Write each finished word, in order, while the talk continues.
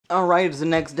Alright, it's the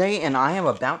next day, and I am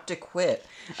about to quit.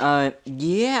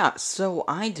 Yeah, so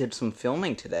I did some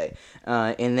filming today.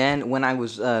 And then when I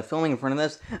was filming in front of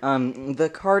this,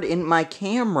 the card in my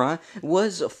camera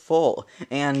was full.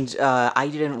 And I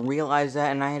didn't realize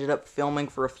that, and I ended up filming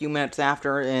for a few minutes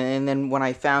after, and then when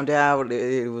I found out,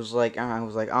 it was like, I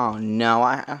was like, oh no,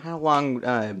 how long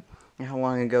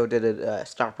ago did it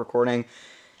stop recording?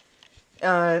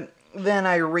 Then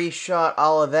I reshot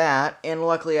all of that, and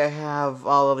luckily I have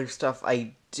all other stuff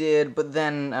I did, but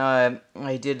then,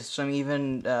 I did some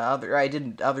I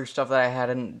did other stuff that I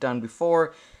hadn't done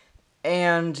before,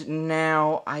 and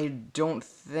now I don't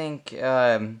think,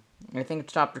 I think it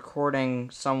stopped recording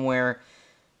somewhere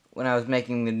when I was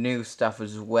making the new stuff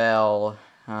as well,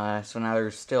 so now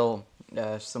there's still,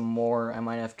 some more I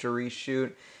might have to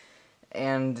reshoot,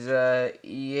 and,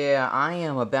 yeah, I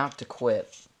am about to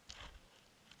quit.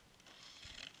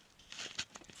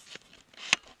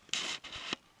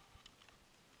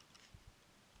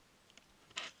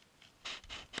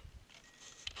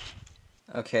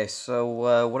 Okay,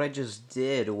 so what I just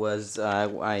did was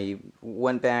I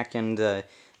went back and,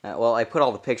 well, I put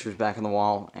all the pictures back on the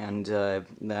wall, and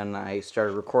then I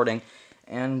started recording,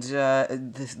 and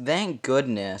thank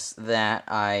goodness that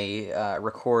I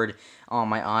record all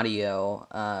my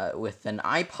audio with an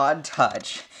iPod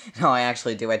Touch. No, I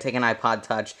actually do. I take an iPod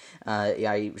Touch,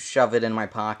 I shove it in my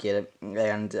pocket,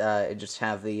 and I just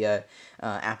have the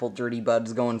Apple Dirty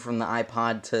Buds going from the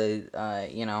iPod to,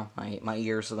 you know, my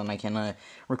ears, so then I can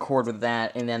record with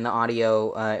that, and then the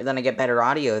audio, then I get better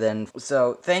audio then.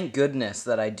 So thank goodness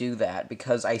that I do that,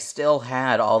 because I still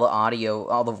had all the audio,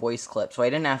 all the voice clips, so I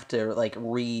didn't have to, like,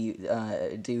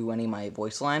 do any of my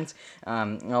voice lines.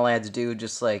 All I had to do,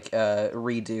 just, like,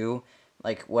 redo,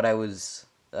 like, what I was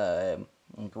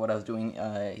doing,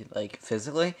 like,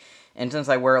 physically. And since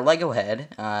I wear a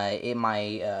LegoHead,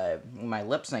 my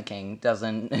lip syncing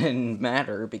doesn't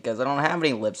matter, because I don't have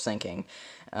any lip syncing.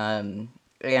 And,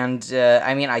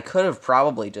 I mean, I could have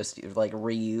probably just, like,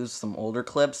 reused some older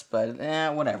clips, but,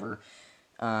 whatever.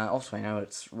 Also, I know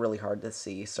it's really hard to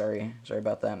see. Sorry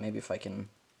about that. Maybe if I can...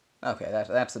 Okay,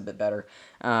 that's a bit better.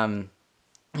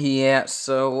 Yeah,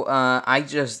 so, I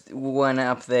just went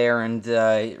up there and,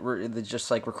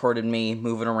 just, like, recorded me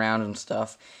moving around and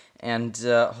stuff, and,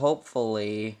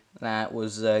 hopefully that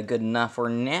was, good enough for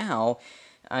now.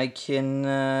 I can,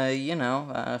 you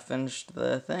know, finish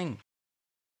the thing.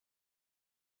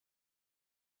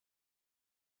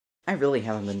 I really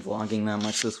haven't been vlogging that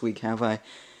much this week, have I?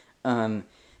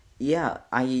 Yeah,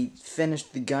 I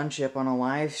finished the gunship on a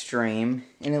live stream,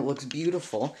 and it looks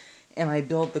beautiful. And I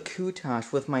built the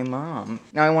Coutosh with my mom.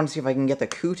 Now I want to see if I can get the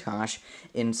Coutosh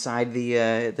inside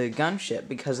the gunship,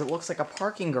 because it looks like a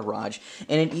parking garage,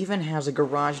 and it even has a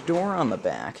garage door on the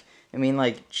back. I mean,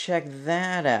 like, check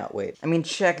that out. Wait, I mean,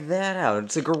 check that out.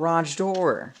 It's a garage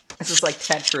door. This is like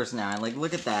Tetris now. Like,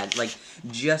 look at that. Like,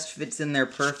 just fits in there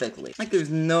perfectly. Like, there's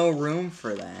no room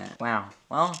for that. Wow.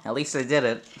 Well, at least I did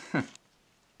it.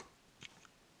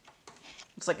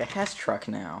 It's like a Hess truck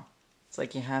now. It's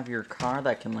like you have your car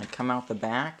that can, like, come out the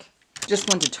back. Just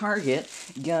went to Target,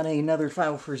 got another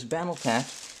 501st Battle Pack,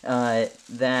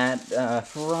 that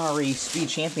Ferrari Speed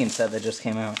Champion set that just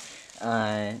came out,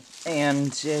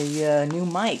 and a new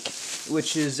mic,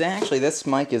 which is actually, this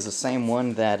mic is the same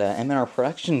one that M&R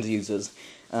Productions uses,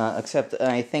 except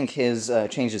I think his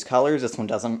changes colors, this one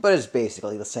doesn't, but it's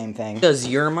basically the same thing. Does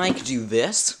your mic do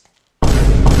this?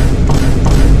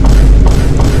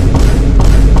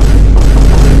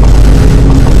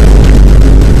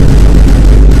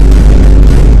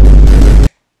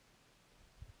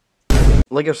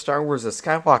 Lego StarWars: The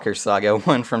Skywalker Saga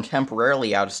went from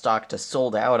temporarily out of stock to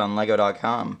sold out on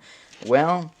Lego.com.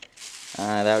 Well,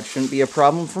 that shouldn't be a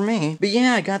problem for me. But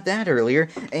yeah, I got that earlier,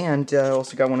 and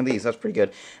also got one of these. That's pretty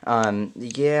good.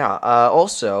 Yeah,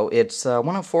 also, it's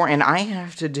 104, and I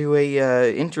have to do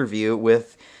a interview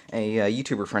with a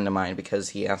YouTuber friend of mine, because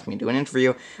he asked me to do an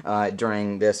interview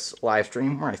during this live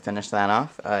stream where I finished that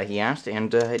off. He asked,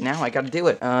 and now I gotta do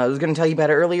it. I was gonna tell you about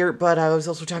it earlier, but I was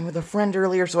also talking with a friend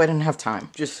earlier, so I didn't have time.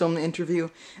 Just filmed the interview.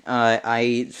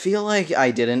 I feel like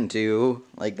I didn't do,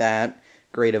 like, that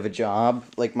great of a job.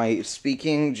 Like, my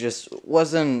speaking just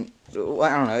wasn't, I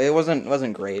don't know, it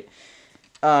wasn't great.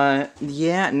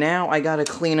 Yeah, now I gotta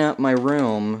clean up my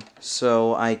room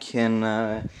so I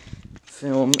can,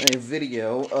 film a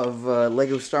video of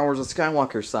Lego StarWars: The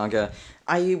Skywalker Saga.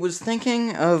 I was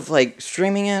thinking of, like,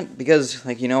 streaming it, because,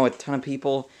 like, you know, a ton of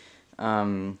people,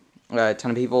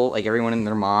 like, everyone and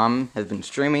their mom has been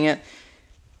streaming it,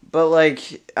 but,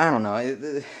 like, I don't know, I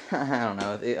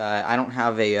don't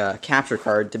have a capture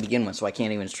card to begin with, so I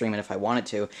can't even stream it if I wanted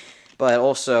to. but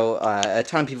also a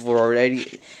ton of people have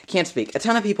already can't speak. A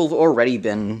ton of people have already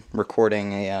been recording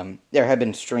there have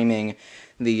been streaming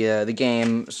the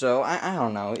game, so I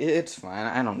don't know. It's fine.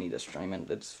 I don't need to stream it.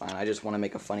 It's fine. I just want to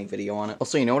make a funny video on it.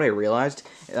 Also, you know what I realized?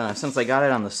 Since I got it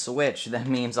on the Switch, that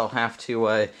means I'll have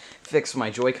to fix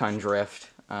my Joy-Con drift.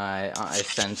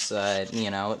 Since, you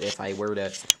know, if I were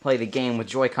to play the game with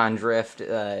Joy-Con drift,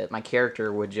 my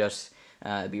character would just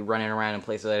be running around in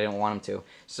places I didn't want him to.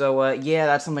 So, yeah,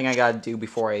 that's something I gotta do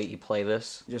before I play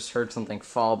this. Just heard something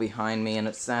fall behind me, and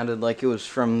it sounded like it was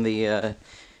from the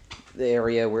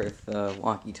area with the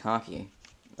walkie-talkie.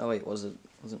 Oh, wait, was it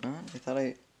not? I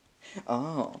thought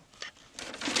Oh.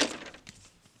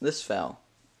 This fell.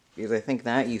 Because I think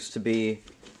that used to be...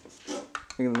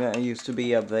 that used to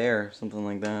be up there, something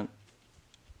like that.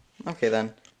 Okay then,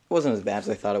 it wasn't as bad as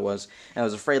I thought it was. I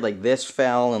was afraid like this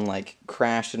fell and like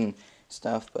crashed and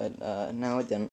stuff, but no, it didn't.